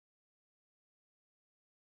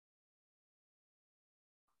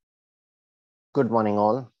Good morning,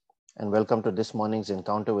 all, and welcome to this morning's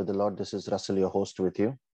encounter with the Lord. This is Russell, your host, with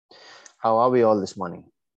you. How are we all this morning?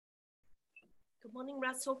 Good morning,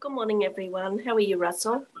 Russell. Good morning, everyone. How are you,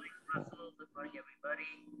 Russell? Good morning, everybody.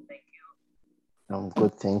 Thank you. I'm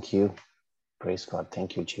good, thank you. Praise God.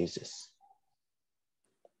 Thank you, Jesus.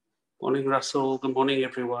 Morning, Russell. Good morning,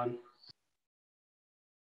 everyone.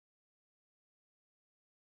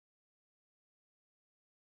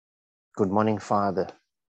 Good morning, Father.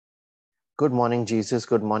 Good morning, Jesus.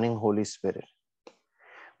 Good morning, Holy Spirit.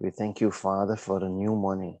 We thank you, Father, for a new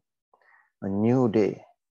morning, a new day.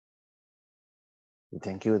 We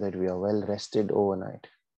thank you that we are well rested overnight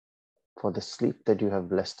for the sleep that you have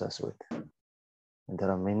blessed us with. And there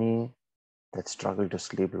are many that struggle to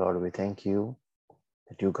sleep, Lord. We thank you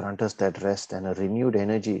that you grant us that rest and a renewed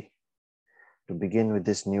energy to begin with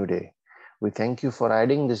this new day. We thank you for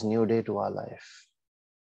adding this new day to our life.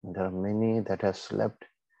 And there are many that have slept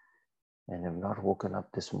and have not woken up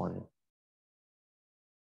this morning.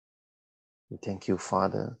 We thank you,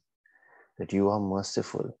 Father, that you are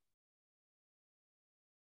merciful,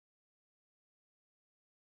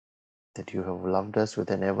 that you have loved us with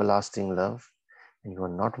an everlasting love, and you are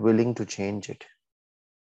not willing to change it.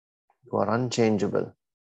 You are unchangeable.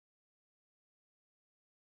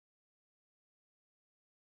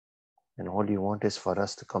 And all you want is for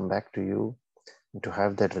us to come back to you and to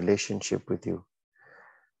have that relationship with you,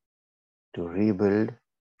 to rebuild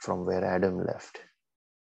from where Adam left.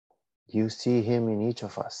 You see him in each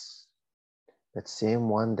of us, that same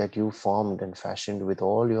one that you formed and fashioned with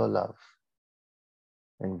all your love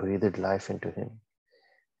and breathed life into him.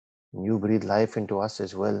 And you breathe life into us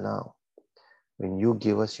as well now when you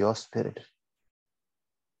give us your spirit.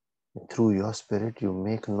 And through your spirit, you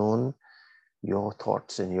make known your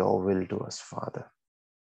thoughts and your will to us, Father.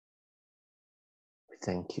 We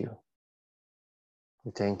thank you.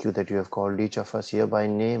 We thank you that you have called each of us here by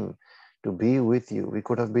name to be with you. We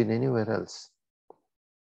could have been anywhere else.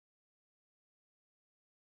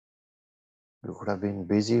 We could have been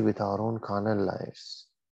busy with our own carnal lives.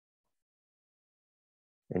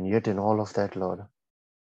 And yet in all of that, Lord,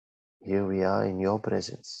 here we are in your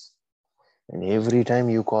presence. And every time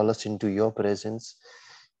you call us into your presence,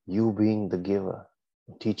 you being the giver,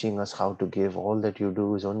 teaching us how to give, all that you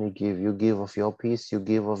do is only give. You give of your peace, you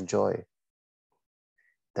give of joy.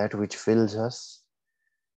 That which fills us,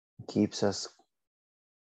 keeps us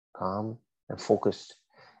calm and focused,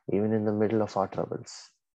 even in the middle of our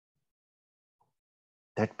troubles.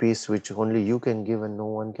 That peace which only you can give and no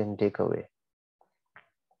one can take away.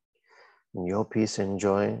 And your peace and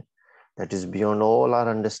joy that is beyond all our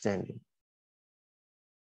understanding.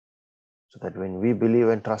 So that when we believe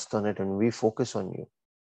and trust on it and we focus on you,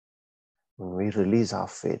 when we release our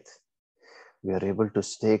faith, we are able to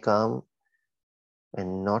stay calm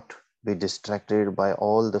and not be distracted by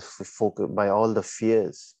all the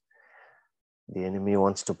fears the enemy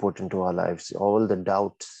wants to put into our lives, all the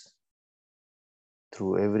doubts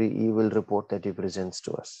through every evil report that he presents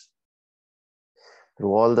to us,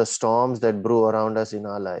 through all the storms that brew around us in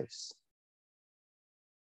our lives.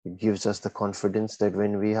 It gives us the confidence that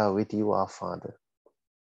when we are with you, our Father,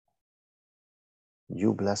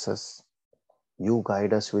 you bless us, you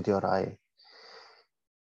guide us with your eye,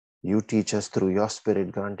 you teach us through your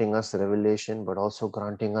Spirit, granting us revelation, but also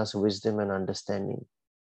granting us wisdom and understanding.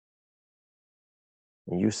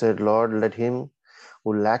 You said, Lord, let him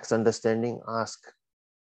who lacks understanding ask.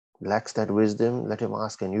 Lacks that wisdom, let him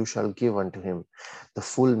ask, and you shall give unto him the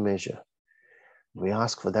full measure. We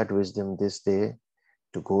ask for that wisdom this day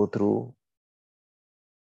to go through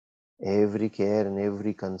every care and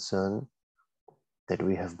every concern that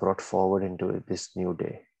we have brought forward into this new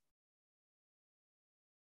day.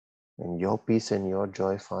 And your peace and your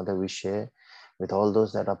joy, Father, we share with all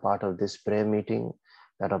those that are part of this prayer meeting,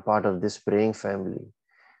 that are part of this praying family.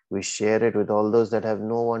 We share it with all those that have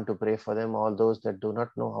no one to pray for them, all those that do not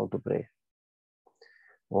know how to pray.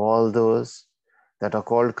 All those that are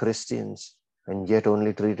called Christians and yet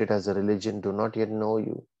only treat it as a religion, do not yet know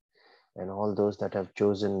you. And all those that have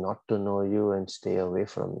chosen not to know you and stay away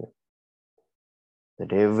from you.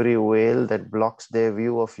 That every veil that blocks their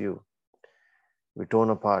view of you, we torn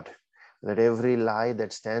apart. That every lie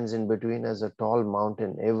that stands in between as a tall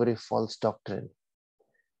mountain, every false doctrine,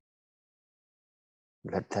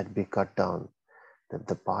 let that be cut down, that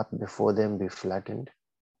the path before them be flattened,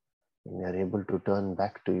 and they are able to turn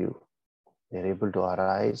back to you. They are able to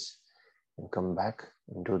arise and come back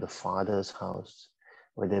into the Father's house,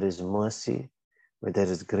 where there is mercy, where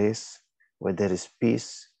there is grace, where there is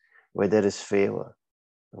peace, where there is favor,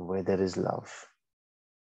 and where there is love.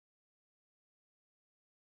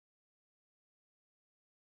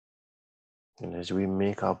 And as we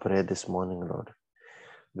make our prayer this morning, Lord,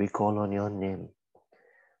 we call on your name,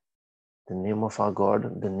 the name of our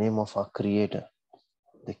God, the name of our Creator,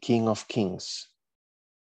 the King of Kings,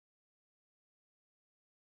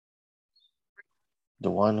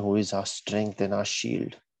 the one who is our strength and our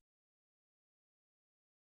shield.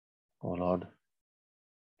 Oh Lord,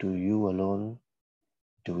 to you alone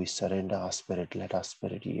do we surrender our spirit. Let our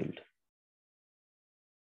spirit yield.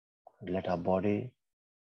 Let our body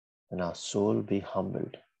and our soul be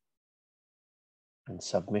humbled in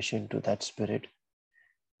submission to that spirit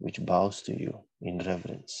which bows to you in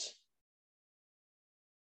reverence.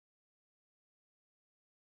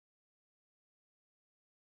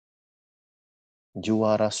 You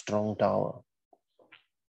are a strong tower,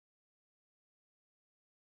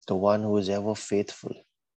 the one who is ever faithful,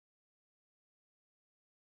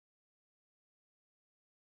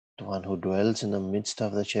 the one who dwells in the midst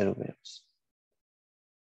of the cherubims,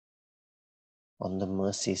 on the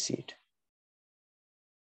mercy seat.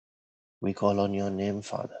 We call on your name,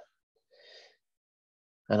 Father.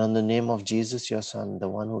 And on the name of Jesus, your Son, the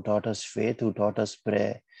one who taught us faith, who taught us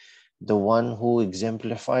prayer, the one who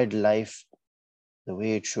exemplified life the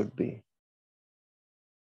way it should be.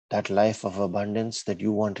 That life of abundance that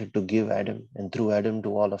you wanted to give Adam and through Adam to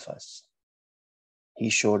all of us.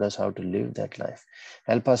 He showed us how to live that life.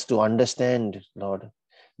 Help us to understand, Lord,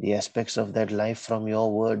 the aspects of that life from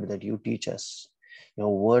your word that you teach us.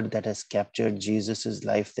 Your word that has captured Jesus'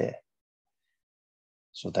 life there.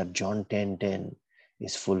 So that John 10:10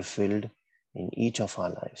 is fulfilled in each of our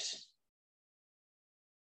lives.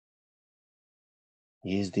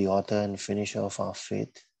 He is the author and finisher of our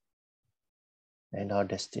faith and our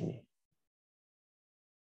destiny.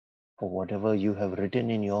 For whatever you have written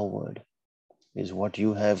in your word is what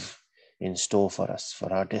you have in store for us,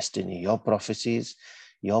 for our destiny, your prophecies,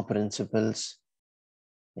 your principles,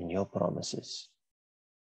 and your promises.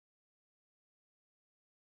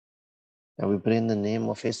 And we pray in the name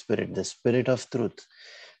of His Spirit, the Spirit of truth,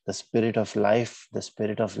 the Spirit of life, the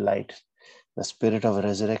Spirit of light, the Spirit of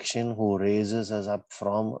resurrection who raises us up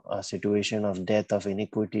from a situation of death, of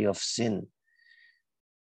iniquity, of sin,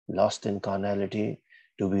 lost in carnality,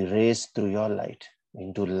 to be raised through your light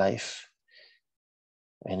into life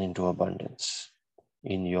and into abundance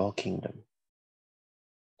in your kingdom.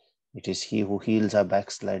 It is He who heals our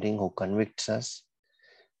backsliding, who convicts us,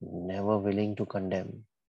 never willing to condemn,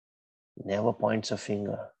 never points a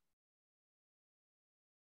finger.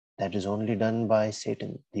 That is only done by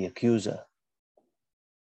Satan, the accuser.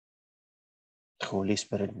 The Holy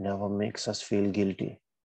Spirit never makes us feel guilty,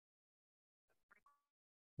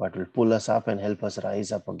 but will pull us up and help us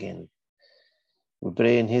rise up again. We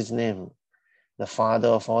pray in His name, the Father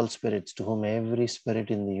of all spirits, to whom every spirit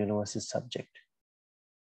in the universe is subject.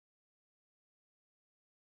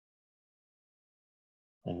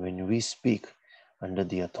 And when we speak under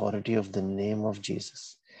the authority of the name of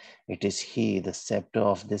Jesus, it is He, the scepter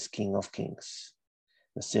of this King of Kings,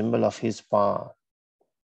 the symbol of His power,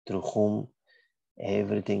 through whom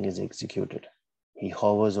everything is executed. He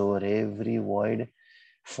hovers over every void,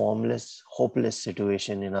 formless, hopeless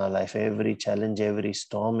situation in our life, every challenge, every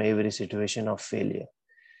storm, every situation of failure.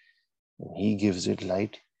 And He gives it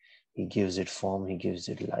light, He gives it form, He gives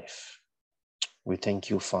it life. We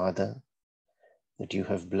thank you, Father, that you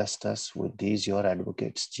have blessed us with these your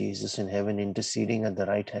advocates, Jesus in heaven interceding at the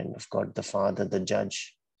right hand of God the Father, the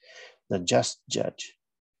judge, the just judge,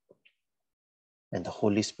 and the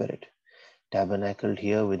Holy Spirit tabernacled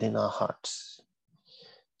here within our hearts,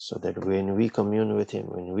 so that when we commune with Him,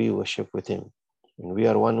 when we worship with Him, when we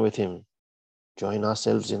are one with Him, join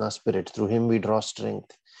ourselves in our spirit, through Him we draw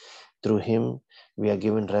strength, through Him we are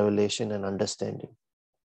given revelation and understanding.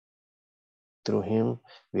 Through Him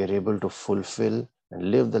we are able to fulfill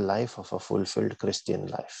and live the life of a fulfilled Christian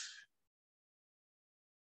life.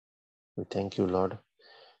 We thank you, Lord,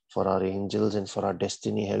 for our angels and for our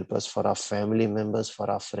destiny helpers, for our family members,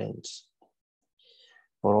 for our friends,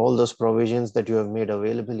 for all those provisions that you have made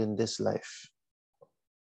available in this life,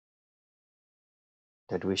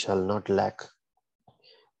 that we shall not lack,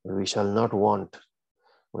 we shall not want.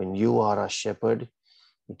 When you are our shepherd,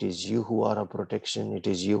 it is you who are our protection, it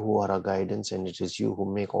is you who are our guidance, and it is you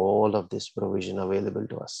who make all of this provision available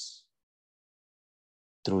to us.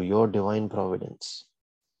 Through your divine providence,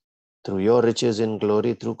 through your riches in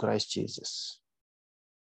glory, through Christ Jesus.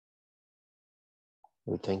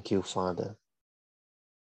 We thank you, Father,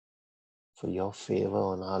 for your favor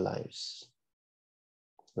on our lives.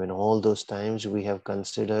 When all those times we have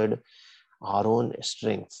considered our own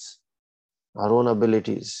strengths, our own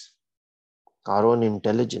abilities, our own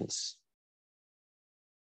intelligence,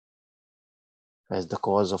 as the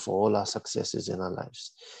cause of all our successes in our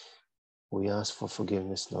lives. We ask for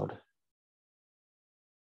forgiveness, Lord.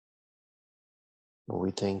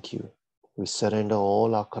 We thank you. We surrender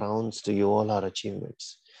all our crowns to you, all our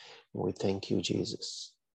achievements. We thank you,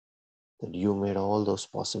 Jesus, that you made all those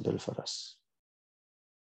possible for us.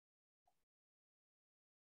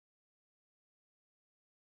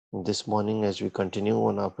 This morning, as we continue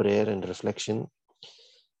on our prayer and reflection,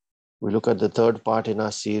 we look at the third part in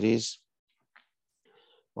our series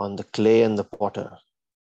on the clay and the potter,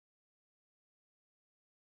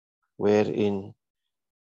 where in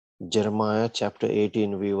Jeremiah chapter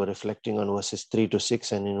 18, we were reflecting on verses 3 to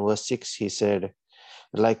 6, and in verse 6, he said,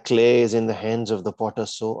 like clay is in the hands of the potter,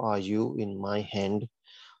 so are you in my hand,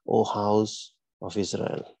 O house of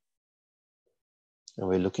Israel. And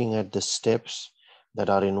we're looking at the steps that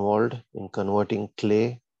are involved in converting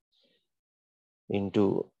clay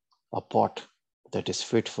into a pot that is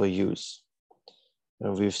fit for use.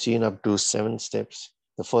 And we've seen up to 7 steps.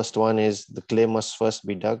 The first one is the clay must first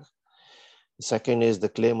be dug. The second is the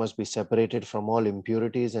clay must be separated from all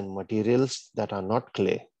impurities and materials that are not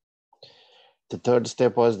clay. The third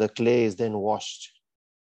step was the clay is then washed.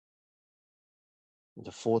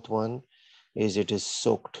 The fourth one is it is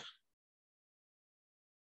soaked.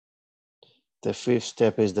 The fifth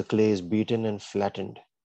step is the clay is beaten and flattened.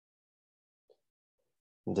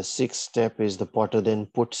 The sixth step is the potter then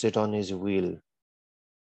puts it on his wheel,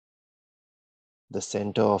 the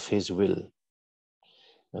center of his will.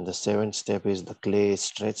 And the seventh step is the clay is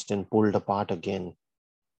stretched and pulled apart again,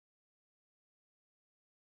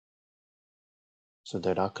 so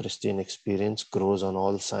that our Christian experience grows on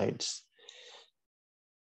all sides.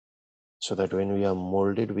 So that when we are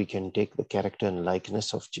molded, we can take the character and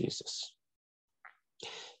likeness of Jesus.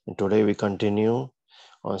 And today we continue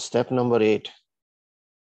on step number 8,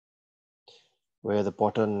 where the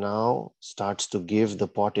potter now starts to give the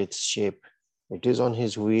pot its shape. It is on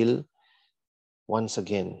his wheel once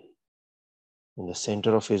again. In the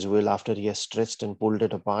center of his wheel, after he has stretched and pulled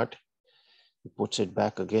it apart, he puts it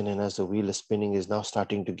back again, and as the wheel is spinning, is now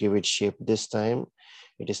starting to give it shape. This time,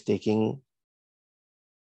 it is taking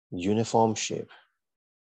uniform shape.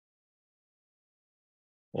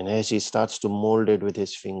 And as he starts to mold it with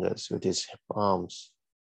his fingers, with his palms,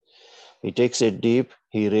 he takes it deep,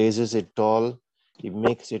 he raises it tall, he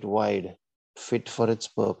makes it wide, fit for its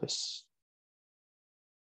purpose.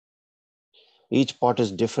 Each pot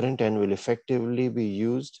is different and will effectively be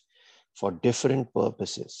used for different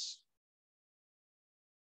purposes.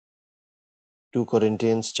 2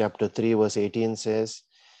 Corinthians chapter 3 verse 18 says,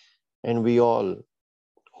 and we all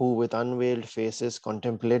who with unveiled faces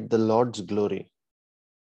contemplate the Lord's glory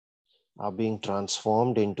are being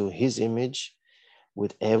transformed into his image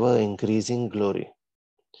with ever increasing glory,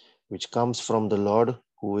 which comes from the Lord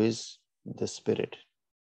who is the Spirit.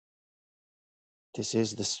 This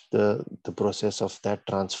is the process of that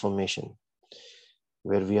transformation,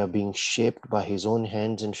 where we are being shaped by his own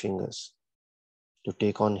hands and fingers to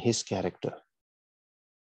take on his character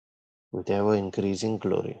with ever increasing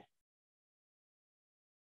glory.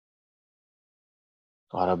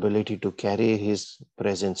 Our ability to carry his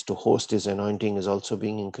presence, to host his anointing, is also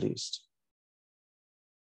being increased.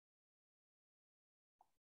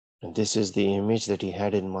 And this is the image that he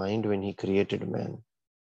had in mind when he created man.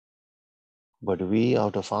 But we,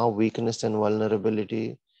 out of our weakness and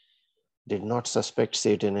vulnerability, did not suspect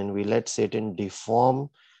Satan, and we let Satan deform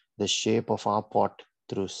the shape of our pot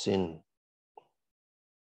through sin.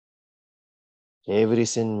 Every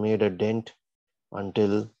sin made a dent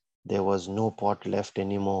until there was no pot left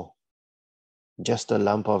anymore. Just a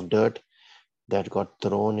lump of dirt that got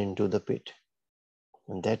thrown into the pit.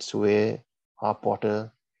 And that's where our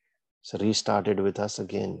potter restarted with us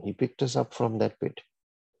again. He picked us up from that pit,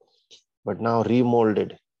 but now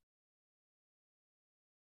remolded.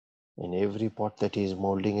 And every pot that he is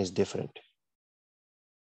molding is different.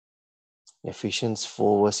 Ephesians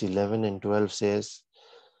 4 verse 11 and 12 says,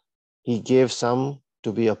 he gave some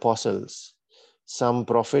to be apostles, some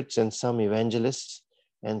prophets and some evangelists,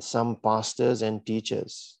 and some pastors and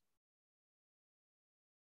teachers,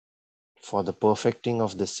 for the perfecting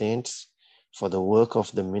of the saints, for the work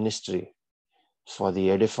of the ministry, for the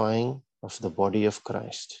edifying of the body of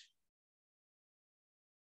Christ.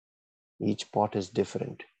 Each pot is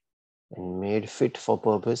different and made fit for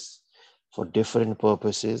purpose, for different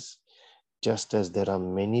purposes, just as there are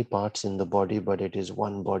many parts in the body, but it is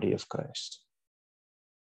one body of Christ.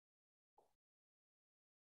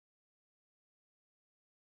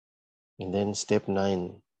 And then step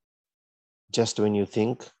 9, just when you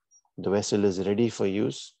think the vessel is ready for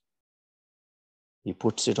use, he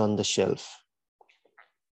puts it on the shelf.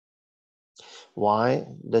 Why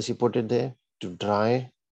does he put it there? To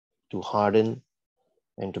dry, to harden,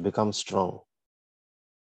 and to become strong.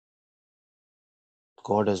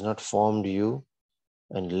 God has not formed you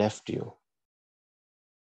and left you.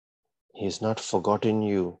 He has not forgotten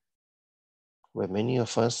you. Where many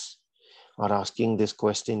of us are asking this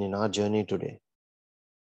question in our journey today.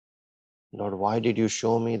 Lord, why did you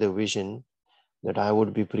show me the vision that I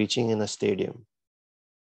would be preaching in a stadium?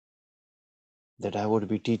 That I would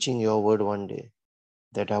be teaching your word one day?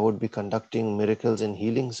 That I would be conducting miracles and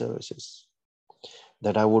healing services?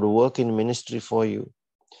 That I would work in ministry for you?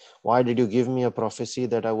 Why did you give me a prophecy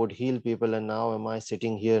that I would heal people, and now am I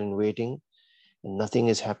sitting here and waiting and nothing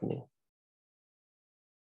is happening?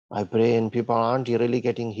 I pray and people aren't really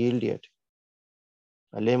getting healed yet.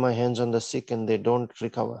 I lay my hands on the sick and they don't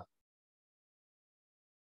recover.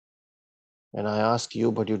 And I ask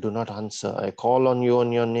you, but you do not answer. I call on you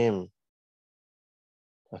on your name.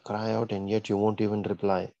 I cry out and yet you won't even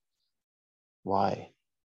reply. Why?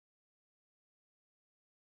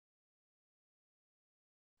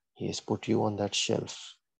 He has put you on that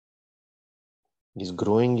shelf. He's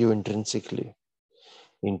growing you intrinsically.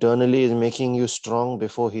 Internally, is making you strong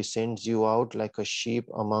before he sends you out like a sheep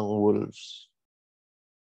among wolves.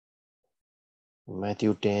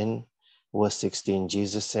 Matthew 10, verse 16,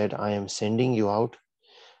 Jesus said, I am sending you out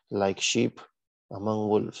like sheep among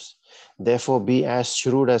wolves. Therefore, be as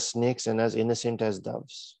shrewd as snakes and as innocent as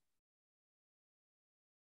doves.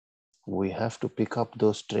 We have to pick up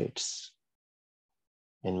those traits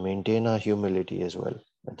and maintain our humility as well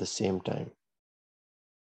at the same time.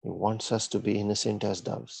 He wants us to be innocent as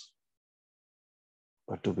doves,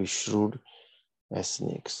 but to be shrewd as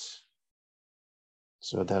snakes,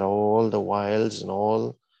 so that all the wiles and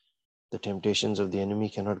all the temptations of the enemy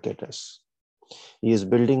cannot get us. He is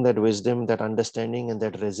building that wisdom, that understanding, and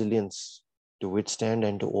that resilience to withstand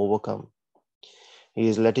and to overcome. He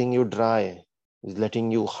is letting you dry. He's letting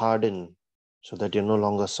you harden so that you're no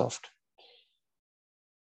longer soft,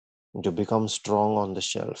 and to become strong on the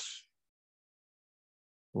shelf.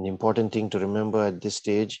 And the important thing to remember at this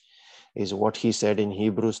stage is what he said in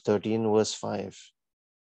Hebrews 13, verse 5.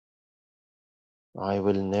 I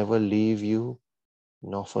will never leave you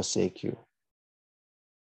nor forsake you.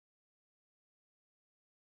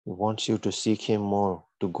 He wants you to seek him more,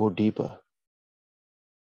 to go deeper.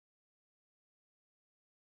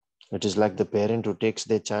 It is like the parent who takes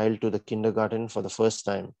their child to the kindergarten for the first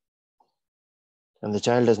time. And the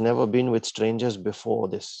child has never been with strangers before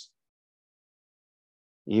this,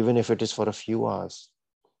 even if it is for a few hours.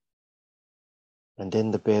 And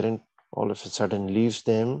then the parent all of a sudden leaves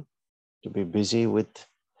them to be busy with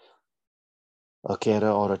a carer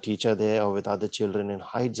or a teacher there or with other children, and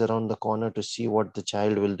hides around the corner to see what the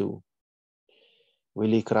child will do. Will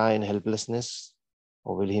he cry in helplessness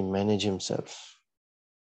or will he manage himself?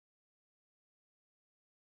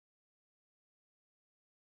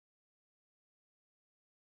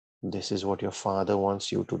 This is what your Father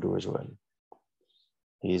wants you to do as well.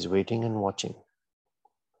 He is waiting and watching.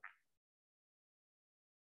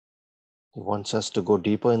 He wants us to go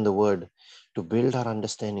deeper in the Word, to build our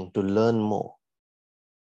understanding, to learn more,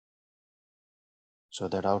 so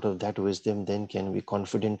that out of that wisdom then can we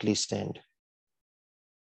confidently stand.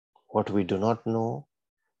 What we do not know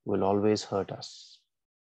will always hurt us,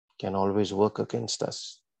 can always work against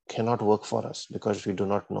us, cannot work for us because we do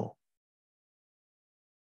not know.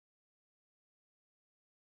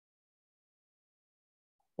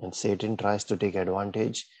 And Satan tries to take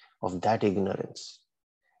advantage of that ignorance,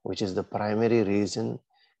 which is the primary reason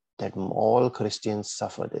that all Christians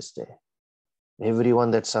suffer this day. Everyone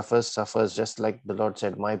that suffers just like the Lord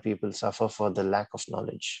said, my people suffer for the lack of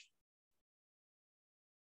knowledge.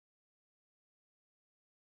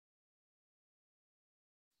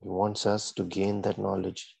 He wants us to gain that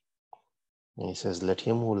knowledge. And he says, let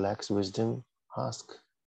him who lacks wisdom ask.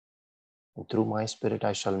 And through my Spirit,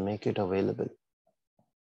 I shall make it available.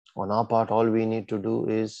 On our part, all we need to do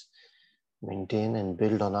is maintain and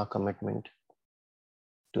build on our commitment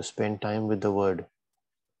to spend time with the Word,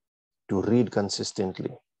 to read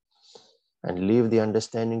consistently, and leave the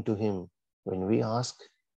understanding to him. When we ask,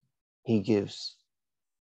 he gives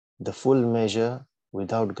the full measure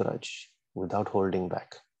without grudge, without holding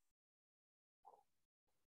back.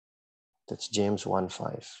 That's James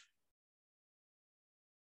 1:5.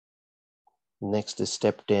 Next is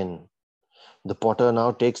step 10. The potter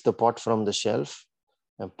now takes the pot from the shelf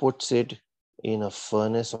and puts it in a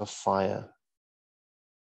furnace of fire.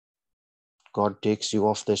 God takes you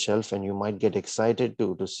off the shelf and you might get excited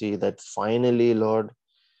too, to see that finally, Lord,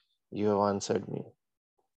 you have answered me.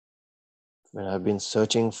 When I've been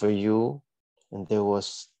searching for you and there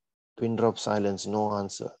was Pin drop silence, no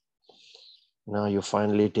answer. Now you've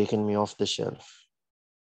finally taken me off the shelf.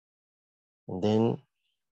 And then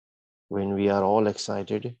when we are all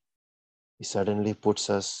excited, he suddenly puts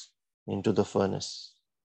us into the furnace,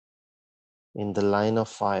 in the line of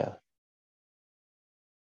fire.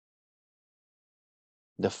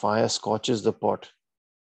 The fire scorches the pot,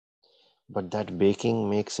 but that baking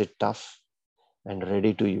makes it tough and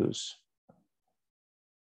ready to use.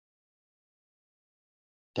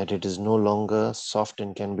 That it is no longer soft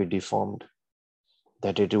and can be deformed.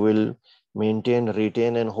 That it will maintain,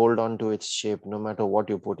 retain, and hold on to its shape no matter what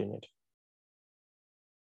you put in it.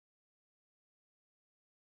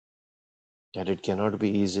 That it cannot be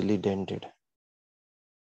easily dented.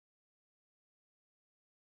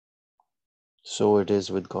 So it is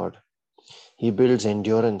with God. He builds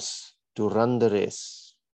endurance to run the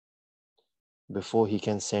race before he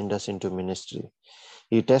can send us into ministry.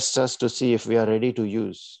 He tests us to see if we are ready to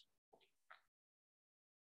use.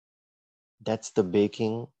 That's the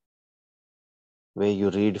baking where you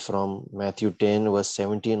read from Matthew 10 verse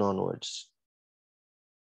 17 onwards.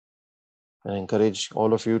 I encourage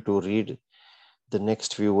all of you to read the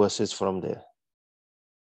next few verses from there.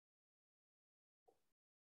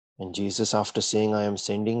 And Jesus, after saying, I am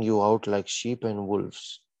sending you out like sheep and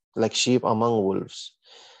wolves, like sheep among wolves,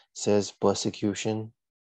 says persecution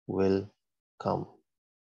will come.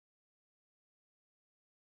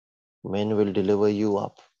 Men will deliver you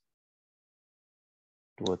up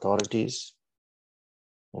to authorities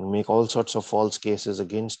and make all sorts of false cases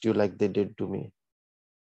against you like they did to me.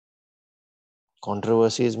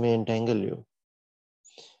 Controversies may entangle you.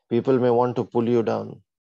 People may want to pull you down.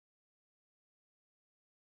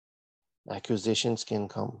 Accusations can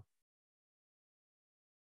come.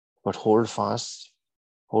 But hold fast,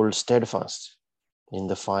 hold steadfast in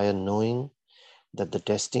the fire, knowing that the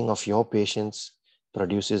testing of your patience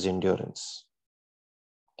produces endurance.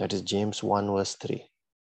 That is James 1 verse 3.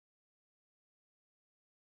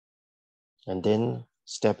 And then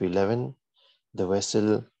step 11, the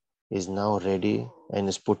vessel is now ready and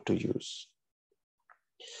is put to use.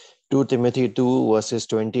 2 Timothy 2 verses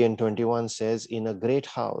 20 and 21 says, in a great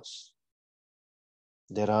house,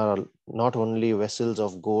 there are not only vessels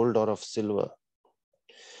of gold or of silver,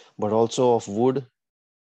 but also of wood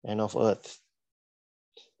and of earth,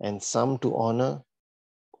 and some to honor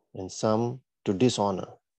and some to dishonor.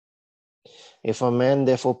 If a man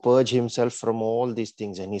therefore purge himself from all these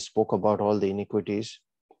things, and he spoke about all the iniquities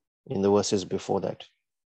in the verses before that.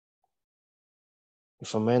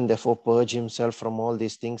 If a man therefore purge himself from all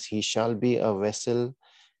these things, he shall be a vessel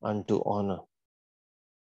unto honor,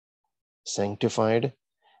 sanctified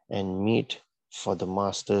and meet for the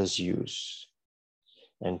master's use,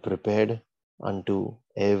 and prepared unto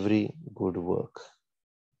every good work.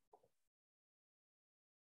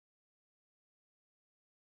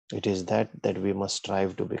 It is that we must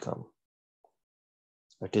strive to become.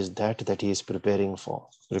 It is that he is preparing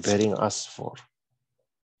us for.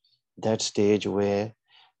 That stage where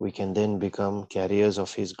we can then become carriers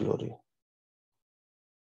of his glory.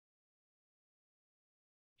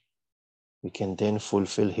 We can then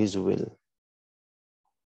fulfill his will.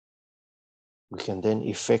 We can then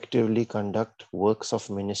effectively conduct works of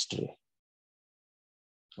ministry.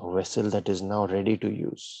 A vessel that is now ready to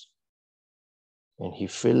use. And he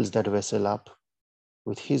fills that vessel up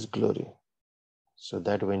with his glory, so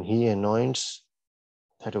that when he anoints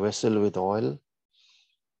that vessel with oil,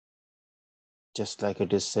 just like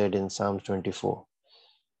it is said in Psalm 24,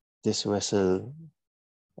 this vessel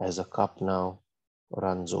as a cup now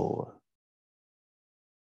runs over.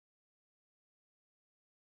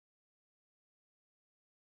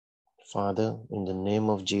 Father, in the name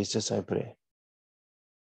of Jesus, I pray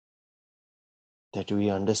that we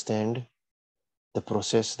understand the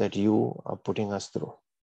process that you are putting us through,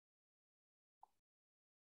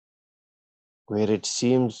 where it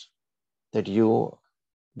seems that you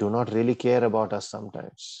do not really care about us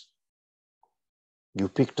sometimes. You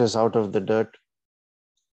picked us out of the dirt,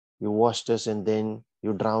 you washed us, and then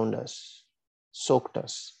you drowned us, soaked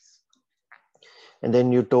us. And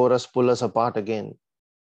then you tore us, pull us apart again.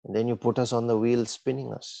 And then you put us on the wheel,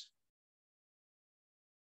 spinning us.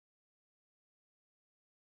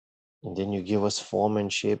 And then you give us form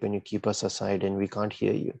and shape, and you keep us aside, and we can't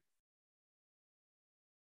hear you.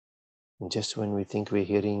 And just when we think we're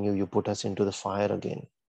hearing you, you put us into the fire again.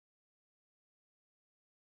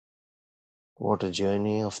 What a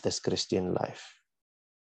journey of this Christian life.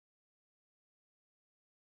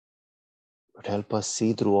 But help us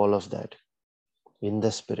see through all of that in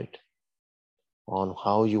the Spirit, on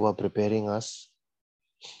how you are preparing us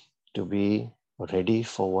to be ready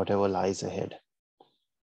for whatever lies ahead,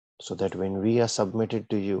 so that when we are submitted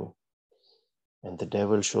to you and the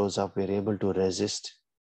devil shows up, we're able to resist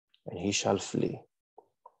and he shall flee.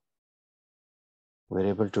 We're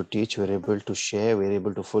able to teach, we're able to share, we're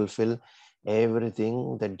able to fulfill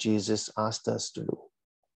everything that Jesus asked us to do.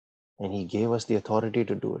 And he gave us the authority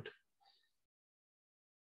to do it.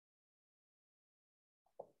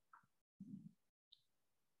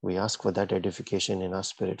 We ask for that edification in our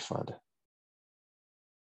spirit, Father.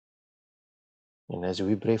 And as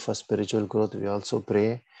we pray for spiritual growth, we also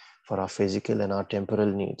pray for our physical and our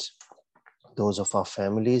temporal needs, those of our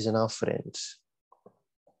families and our friends,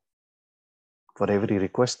 for every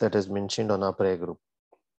request that is mentioned on our prayer group.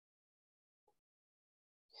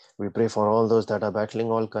 We pray for all those that are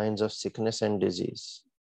battling all kinds of sickness and disease,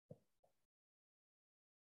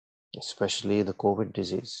 especially the COVID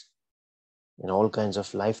disease and all kinds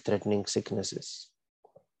of life-threatening sicknesses.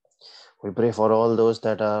 We pray for all those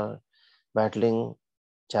that are battling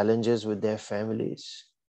challenges with their families,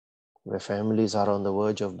 where families are on the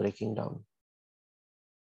verge of breaking down.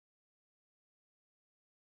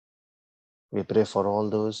 We pray for all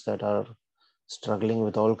those that are struggling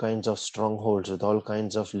with all kinds of strongholds, with all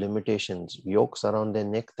kinds of limitations, yokes around their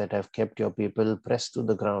neck that have kept your people pressed to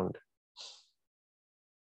the ground.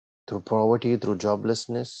 Through poverty, through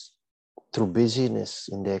joblessness, through busyness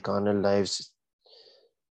in their carnal lives,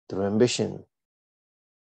 through ambition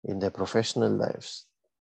in their professional lives,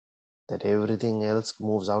 that everything else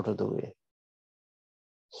moves out of the way.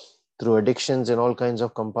 Through addictions and all kinds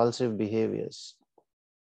of compulsive behaviors,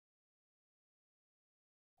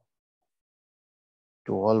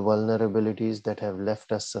 to all vulnerabilities that have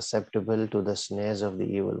left us susceptible to the snares of the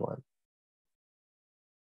evil one.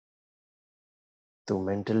 Through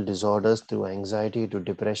mental disorders, through anxiety, to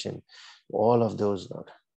depression, all of those, Lord.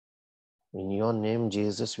 In your name,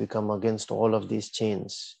 Jesus, we come against all of these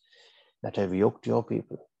chains that have yoked your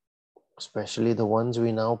people, especially the ones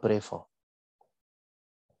we now pray for.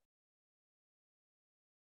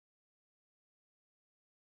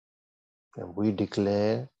 And we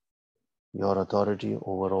declare your authority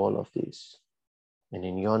over all of these. And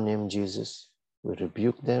in your name, Jesus, we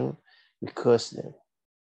rebuke them, we curse them,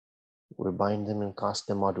 we bind them and cast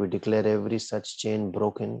them out. We declare every such chain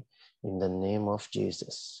broken in the name of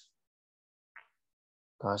Jesus.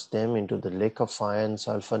 Cast them into the lake of fire and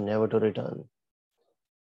sulfur, never to return.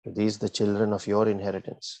 To these, the children of your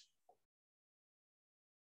inheritance.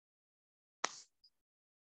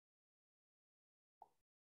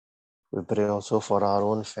 We pray also for our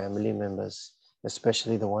own family members,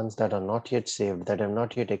 especially the ones that are not yet saved, that have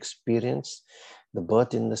not yet experienced the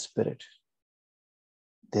birth in the Spirit,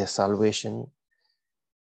 their salvation,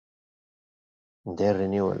 their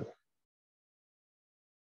renewal.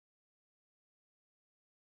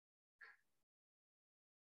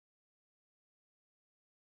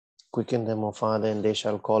 Quicken them, O Father, and they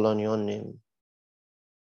shall call on your name.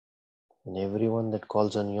 And everyone that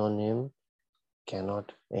calls on your name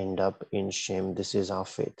cannot end up in shame. This is our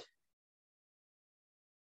faith.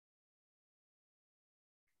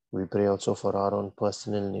 We pray also for our own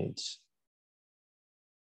personal needs.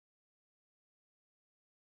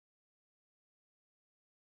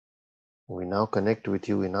 We now connect with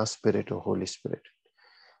you in our spirit, O Holy Spirit,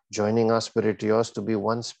 joining our spirit to yours to be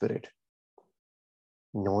one spirit,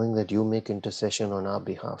 knowing that you make intercession on our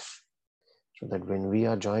behalf, so that when we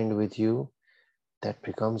are joined with you, that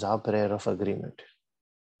becomes our prayer of agreement.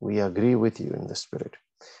 We agree with you in the Spirit.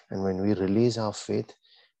 And when we release our faith,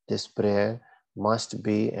 this prayer must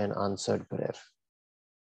be an answered prayer.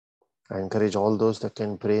 I encourage all those that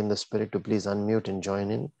can pray in the Spirit to please unmute and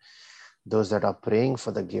join in. Those that are praying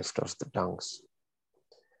for the gift of the tongues,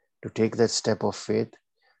 to take that step of faith,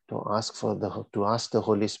 to ask the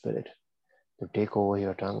Holy Spirit to take over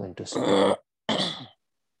your tongue and to speak.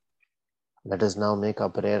 Let us now make our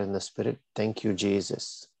prayer in the Spirit. Thank you,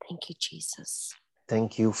 Jesus. Thank you, Jesus.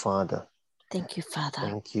 Thank you, Father. Thank you, Father.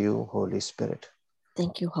 Thank you, Holy Spirit.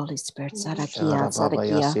 Thank you, Holy Spirit. Shara Sarakia, Baba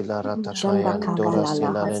Sarakia. Yasila Ratakaya Shanda Dora Kabala Sila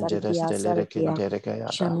Laha, Renjeres Sarakia, Sarakia.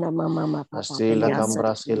 Telerekinterekayada. Shanda Mama Papa Asila Paya,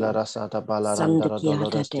 Cambraskila Sarakia. Rasata Balarandara Sandakia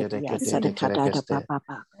Dolores Tatia, Sarakata Terekeste.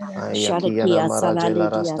 Papa. Ayakiana Sharakia, Marajela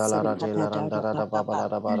Salalidia, Rastala Rajela Sarakata Randara Papa.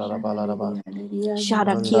 Balara Balaraba.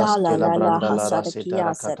 Sharakia Andas la Kila la la Brandala Rasita Hasarakia,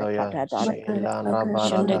 Rakatoya. Sarakata. Sheila Rabara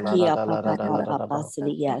Shandakia Dalara Papa Papa, Dalara.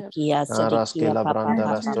 Silia, Kia, Sarakia Araskila Papa Brandara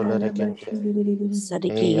Papa. Stolerekente.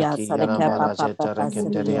 Sadikia, Eyakiyana Saraka Papa Barajeta Papa,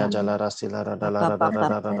 Rekenteria Silia. Jalara Silara Papa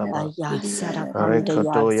Papa, Dalara. Ya Sarakanda,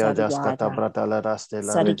 Ya Rekatoya Jaskata Sariada. Bratala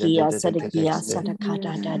Rastela Sadakia, Sadakia, Rejedekeste.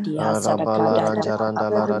 Sadakata Dadia, Rabala Sadakada Ranjaranda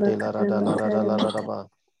Papa. Lara de Lara Dalara Dalara.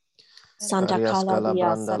 Santa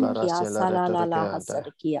Caladia Sarakia Salala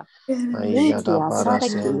Hasarakia Ayada Nikia bara Sarakia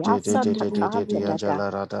sente Santa Tata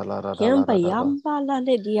jala rada la rada la Yamba rada ba. Yamba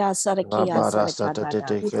Ladia Sarakia Rabara sata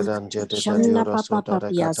Sarakadada kedan jete Shanda dioro Papa soda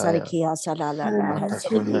Papia kataya. Sarakia Salala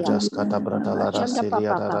Matakuya Hasarakia jaskata brata la Shanda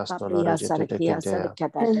rasilia Papa da rastola Papia rejete Sarakia ketea.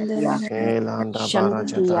 Sarakadada Elanda bara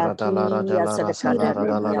jeta Shantia rada la rada Kia la rasala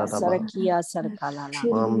rada la Sarakadada rada ba. Sarakia Sarakalala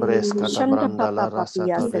Mambres kata Shanda branda la Papa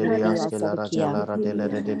Papia rasato Sarakia delias ke la raja Sarakia la radele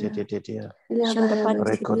rededededea. Shanda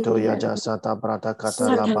Rekoto ya jasata brata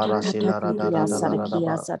kata la Sata bara Tata sila rada Tatia rada la rada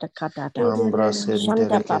Sarakia ba. Sarakadada Mambras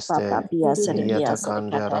Shanda Papa enterekeste. Papia Sarakia Yata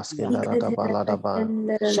kandia Sarakadada raskila rada ba la da ba.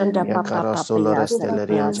 Shanda Papa Yakara solo Papia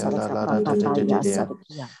resteleria Sarakia jala Saraka la Papa rada de de de Paya de.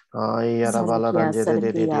 Sarakia Ay arabala Sarakia ranje de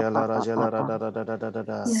Sarakia la Papa raja la Papa rada da da da da da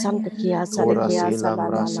da. Santakia Ora Sarakia silam Salalala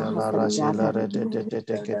rasya la Hasaria rasila re de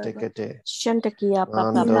Sarakia te ke. Shantakia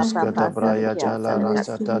Papa Andos kata Papa braya Sarakia jala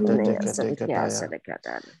rasata te Sarakadaya te Sarakia ketaya.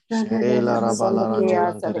 Sarakadana Shela rabala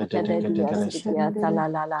Santakia ranjeran tere te Sarakadia kereste. Sarakia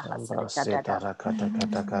Salalala Ambra Hasarakadada seta rakata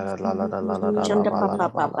kata kara la la la Shanda bala Papa la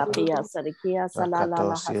bala Papa da. Pia Sarakia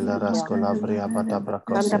Rakato Salalala sila Hasaria raskola bria bata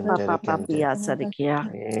Shanda brakosen Papa tere Papa kente. Sarakia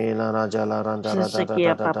Ela raja la randa da da da da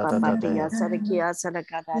Sasakia da da Papa da da Papia da. Sarakia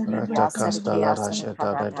Sarakada Rata Dia kasta la Sarakia rasha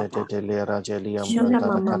da da Sarakada de le raja liam Shanda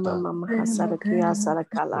branta da Mama kata. Mama Hasarakia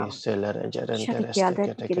Sarakala Isele rejeren Sharakia tereste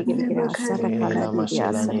that kete kete. Kirikira Sarakada Ela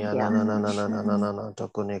Dia masilani ala Sarakia na na na na na na na na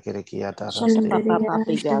tokune kirikiata Shanda raste. Papa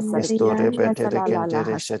Papia Esto Sarakia Dia repete de Salala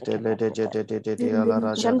kentere shetele de Hasarakada de ala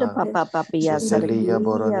Shanda rajada. Papa Papia Seselia Sarakia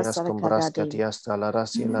boronias Sarakada cumbras katias la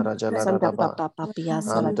rasi la rajala Santa radaba. Papa Papia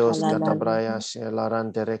Andos Sarakala katabraya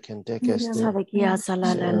shelarantere kente keste. Sarakia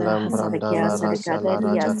Salala Shelambranda Hasarakia la rasa Sarakada la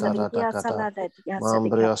Dia rajata Sarakia ratakata. Salada Dia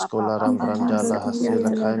Sarika Mambrios Papa Papa kularambranda la Sarakia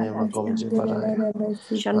hasila kaine Sarakada Dia makomji baraya.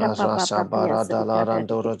 Shanda Papa Rasa Papia barada la Sarikada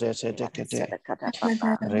randoro de setekete. Sarakada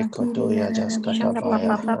Papa Rekotoya Shanda jaskatabaya.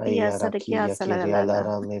 Papa Papia Ayaraki Sarakia yakiria la Salala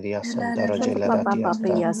ramiria santara Shanda Papa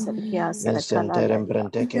jeleratiasta. Papia Sarakia Sarakala Insenterem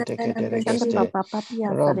brente kete kete Shanda regeste. Papa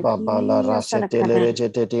Papia Rababala Sarakia rasetele Sarakada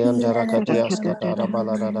rejetete andara katias katara Sarakada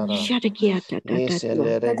baladara. Sharakia Tata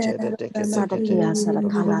Isele rejete kete kete. Sarakia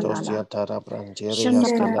Sarakala Rokotosia tara branjeri Shanda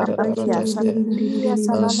askela Papa Papia retarateste. Sarakia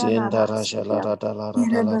Ansienda Salala rajala Sarakia radala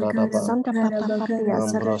radala radaba. Santa Papa Papia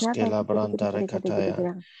Ambroske Sarakada la branda rekataya.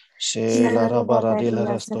 Shanda She la rabaradila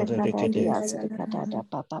rastore rekete.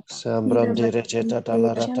 Sambrandi rejeta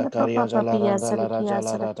dalla rata caria Papa jala Pia randa la Sarakia raja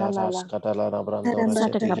la rata ras Sarakalala catalana brando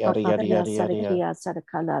resete Sadaka yari Papa yari Pia yari yari ya. Sarakia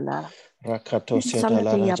Sarakalala Rakato sieta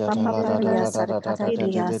la Santia raja da Papa la da da Pia da da da da da da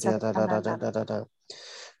Sarakadadia da da da da da Sarakalala da da da.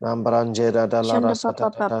 Nambranje da da la Shanda rasa da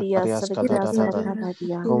Papa da da Pia carias da Sarakia da da da.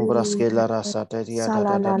 Sarakadadia Cumbraske la rasa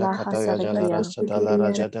da da Salalala cataya jala Hasarakia rasa da la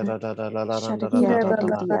raja da la la randa da Shadakia da da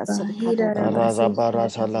da da. Dadia Sarakadada Raza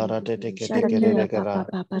barasa la rate te que te Shadakia regara.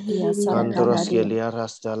 Papa Pia Androske Sarakadadia li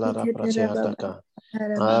rasta la rapraseataka.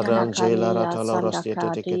 Aranje la Shandakania rata la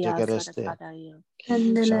rostiete te que te Sandakadia gereste. Sarakadaya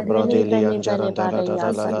Shabrodi Bene Bene lianjaran Bene da da da Badia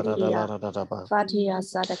da la la da da la Sarakia da da ba. Fatia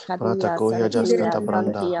Sadakadia Ratakoya Sarakia jaskata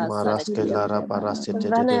branda. Frantia Maraske Sarakia la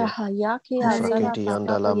raparasite de Vane de. Hayakia Kufraketi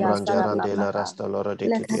anda Sarapapapia lambranjaran de la Sarapapapa rasta lora de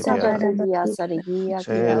kitiria. Sadakia Sarakia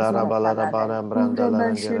She Kia la rabala da Sarakalala bara branda la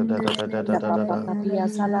ranjera da da da da da da da da. Shandapapapia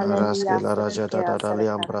Araske Salalalia la raja da Sarakia da da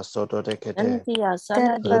liam Sarakada prasoto de kete. Shantia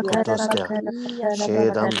Saladia Rekotoskia. Sarakia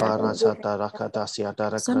She Sarakada dambara sata rakata siata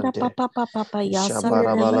Sanda rakrante. papa papa ya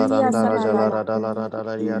Shabara bala sarakadia randa raja la salalala. rada la rada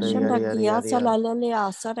la yari Shanda yari yari kia yari ya.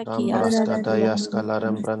 salalala sarakia Dambraskata sarakia.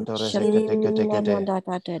 yaskalaram brantore sekete kete kete.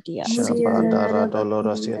 Shananda dia sarakada. Shabadara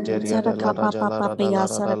dolores yeteria de la Sadaka raja papa la papa rada la ya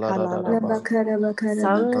rada la rada da sarakalala. ba.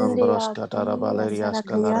 Sandia Ambroskata kia rabaleria sarakia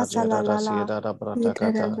skalara jeda da salalala. sieda da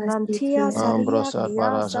bratakata. Lantia saria Ambrosa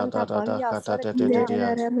kia baraja santa da da da paria kata te te te sarakia.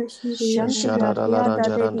 dia. Shantia Shara la kia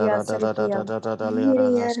ranja randa dia rada la da da sarakia. da da da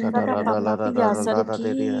liara raskata Sada la da la papa da da pia la da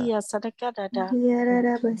de dia. sarakia sarakada.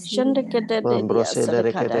 Shandakada dia Mambrosele sarakada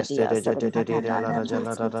rekete dia stere jete de sarakada de da la da raja da.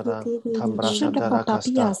 la da da da. Shanda Kambrasata papa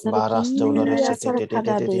pia rakasta. Baras dolores sarakia te de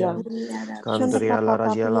sarakada de dia. dia. Shanda Kandria la papa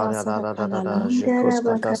rajela pia da da da da da sarakalala. jekos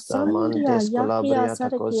katasta Sandia mandes yakia colabria sarakia.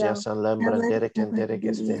 tacosia san lembrandere kentere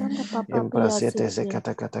geste Sanda papa pia imprasiete se sarakia.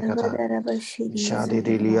 kata kata kata shadi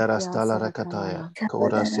di Sadakia liara dia stala rakataya sarakalala.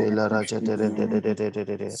 kora se la raja de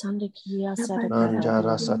Sandakia sarakada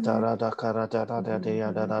anjara dia. satara da karata da da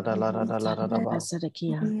da da da la da la da Sadaka ba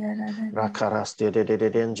sarakia. rakaraste de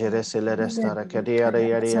dengere se le resta rakadia de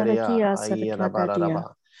yari yari ya Sarakia ayana sarakada dia.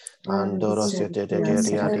 baraba andoro sete de Sadakia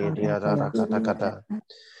geria di sarakada dia dia. rakata kata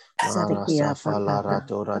Mara Sadakia safa la papa.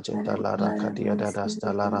 rato rajeta la rakadia da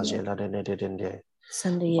dasta la rajela de nedende.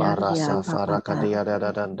 Sandia Barasa kia papa. farakadia da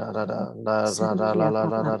da da da da da da da la Sandia la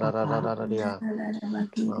la papa la la la la papa. la la dia.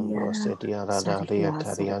 Ambrosetia da da ria Sandia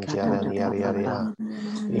carian sarakata tiaran da yaria. papa.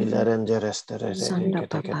 Ileren jerestere Sanda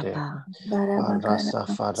kete kete. papa. Barasa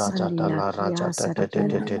farata da Sandia la kia raja da da da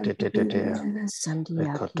da sarakia. da da da da da.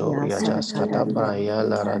 Sandia Ekoto kia ya sarakata jaskata dia. braya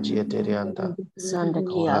la rajietirianta. Sanda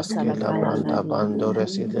kia Oraske la sarakaya branda dia. bando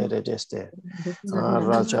resile geste. Sanda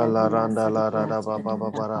Raja kia la dia randa la sarakia rada baba sarakata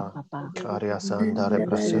babara. papa. Karya sandare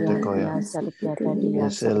prasute Sandia koya. kia sarakata dia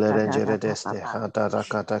Iseleren sarakata da jeredeste. papa. Hata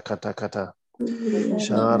rakata kata kata.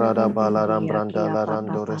 Sharada balaram Sandia branda kia la papa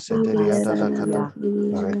rando papa reseteria da da sarakia. kata.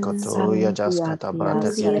 Rekoto ya Sandia jaskata kia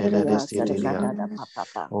brata dietele sarakia destietelia. sarakata da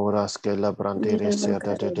papa. Oraske la brante resia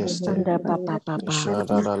da de deste. Sanda papa papa.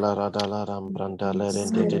 Sharada la rada la ram branda le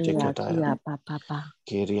rende de Sandia ketaya. kia papa.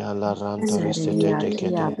 Kiria la ranta resete Sandia de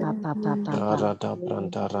kia kete. papa. Arada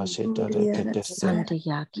branda rasita reketeste.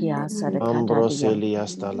 Sandia kia sarakata dia. Ambroselia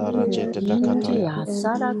stala rajete da kataya. India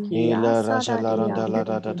sarakia Ila raja la randa sarakia. la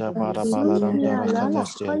rada da bara bala randa Sandia lala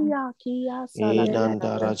rakateste. haya kia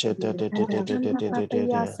Ilanda sarakata. rajete de de de de de de de de Papaya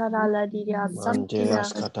de. sarala dia sankia.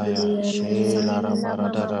 Manderas kataya. She la Sandia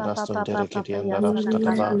rambara da mama da papa raston papa dereketi and papaya raps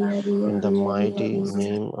kataba. sarakata. In the mighty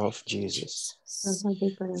name of Jesus. Jesus.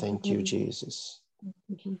 Thank you, Jesus.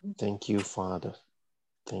 Thank you, Father.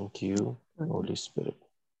 Thank you, Holy Spirit.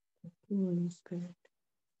 Holy Spirit.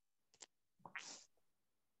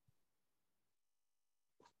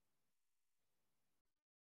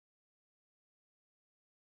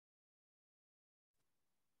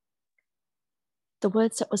 The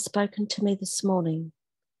words that were spoken to me this morning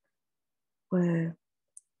were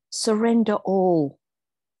surrender all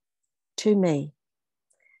to me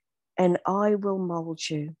and I will mold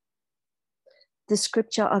you. The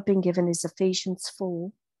scripture I've been given is Ephesians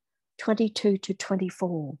 4:22 to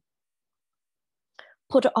 24.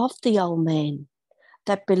 Put off the old man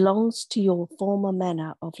that belongs to your former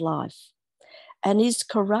manner of life and is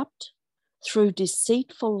corrupt through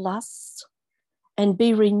deceitful lusts, and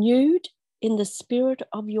be renewed in the spirit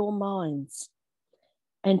of your minds,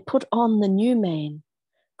 and put on the new man,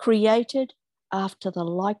 created after the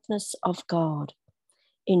likeness of God,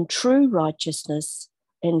 in true righteousness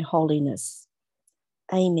and holiness.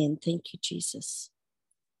 Amen. Thank you, Jesus.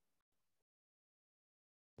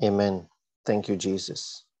 Amen. Thank you,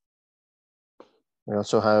 Jesus. We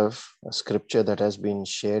also have a scripture that has been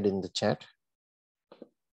shared in the chat.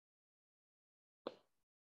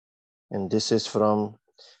 And this is from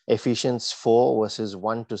Ephesians 4, verses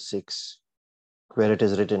 1 to 6, where it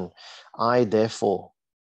is written, I, therefore,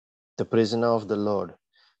 the prisoner of the Lord,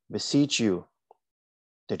 beseech you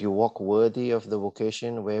that you walk worthy of the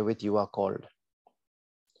vocation wherewith you are called,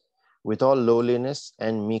 with all lowliness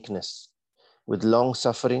and meekness, with long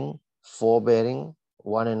suffering, forbearing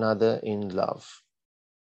one another in love,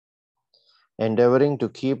 endeavoring to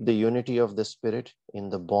keep the unity of the Spirit in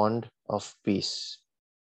the bond of peace.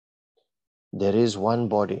 There is one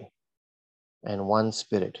body and one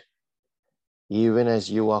Spirit, even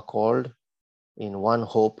as you are called in one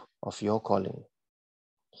hope of your calling.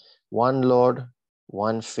 One Lord,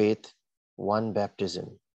 one faith, one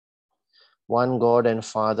baptism, one God and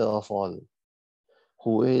Father of all,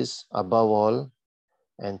 who is above all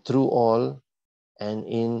and through all and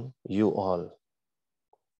in you all.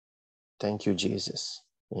 Thank you, Jesus.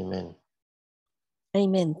 Amen.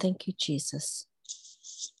 Amen. Thank you, Jesus.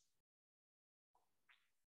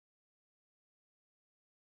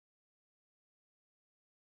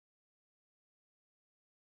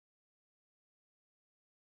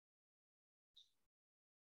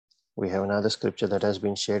 We have another scripture that has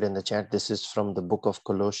been shared in the chat. This is from the book of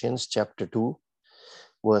Colossians, chapter 2,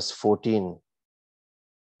 verse 14,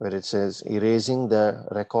 where it says, erasing the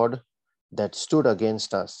record that stood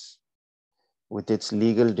against us with its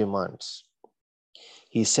legal demands.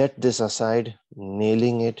 He set this aside,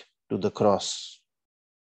 nailing it to the cross.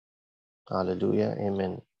 Hallelujah.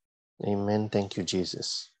 Amen. Amen. Thank you,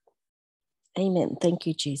 Jesus. Amen. Thank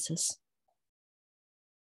you, Jesus.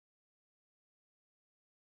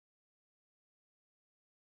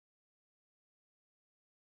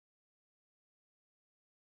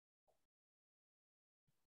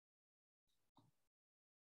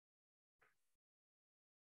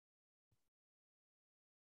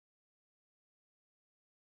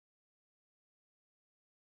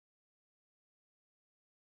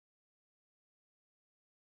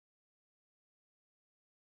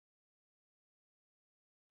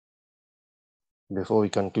 Before we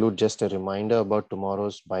conclude, just a reminder about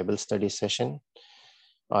tomorrow's Bible study session.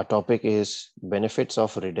 Our topic is benefits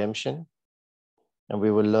of redemption. And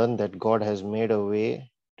we will learn that God has made a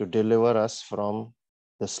way to deliver us from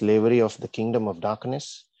the slavery of the kingdom of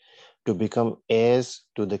darkness to become heirs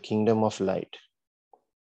to the kingdom of light.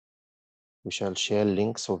 We shall share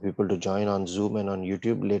links for people to join on Zoom and on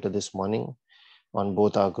YouTube later this morning on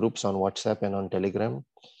both our groups on WhatsApp and on Telegram.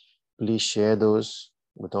 Please share those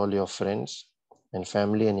with all your friends and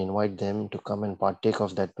family and invite them to come and partake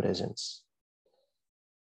of that presence.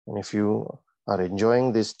 And if you are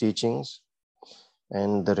enjoying these teachings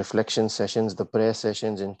and the reflection sessions, the prayer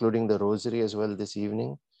sessions, including the rosary as well this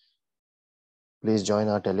evening, please join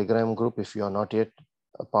our Telegram group if you are not yet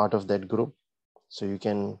a part of that group, so you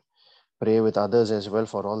can pray with others as well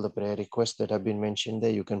for all the prayer requests that have been mentioned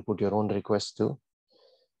there. You can put your own requests too.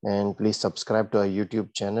 And please subscribe to our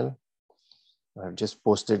YouTube channel. I've just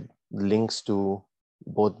posted links to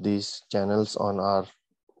both these channels on our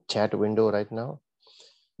chat window right now.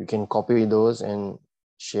 You can copy those and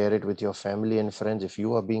share it with your family and friends. If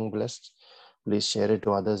you are being blessed, please share it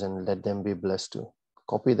to others and let them be blessed too.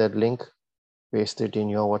 Copy that link, paste it in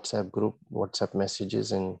your WhatsApp group, WhatsApp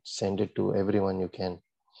messages, and send it to everyone you can.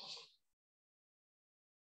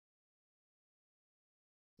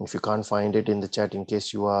 If you can't find it in the chat, in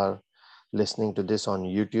case you are listening to this on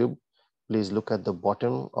YouTube, please look at the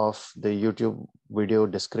bottom of the YouTube video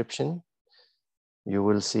description. You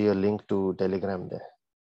will see a link to Telegram there.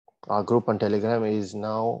 Our group on Telegram is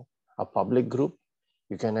now a public group.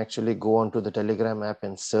 You can actually go onto the Telegram app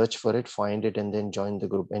and search for it, find it, and then join the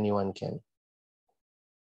group. Anyone can.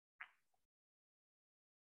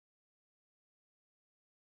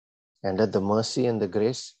 And let the mercy and the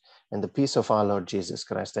grace and the peace of our Lord Jesus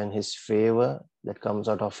Christ and his favor that comes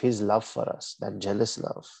out of his love for us, that jealous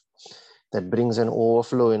love that brings an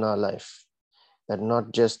overflow in our life, that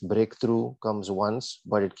not just breakthrough comes once,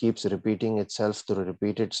 but it keeps repeating itself through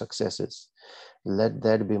repeated successes. Let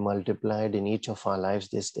that be multiplied in each of our lives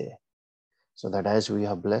this day, so that as we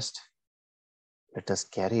are blessed, let us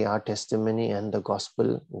carry our testimony and the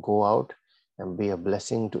gospel, go out and be a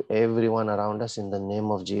blessing to everyone around us in the name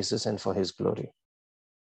of Jesus and for his glory.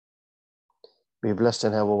 Be blessed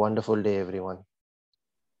and have a wonderful day, everyone.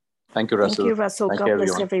 Thank you, Russell. Thank you, Russell. Thank God you,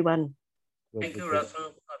 bless everyone. everyone. Thank you,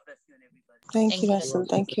 Russell. God bless you and everybody. Thank you, Russell.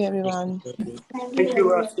 Thank you, everyone. Thank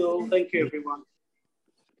you, Russell. Thank you, everyone.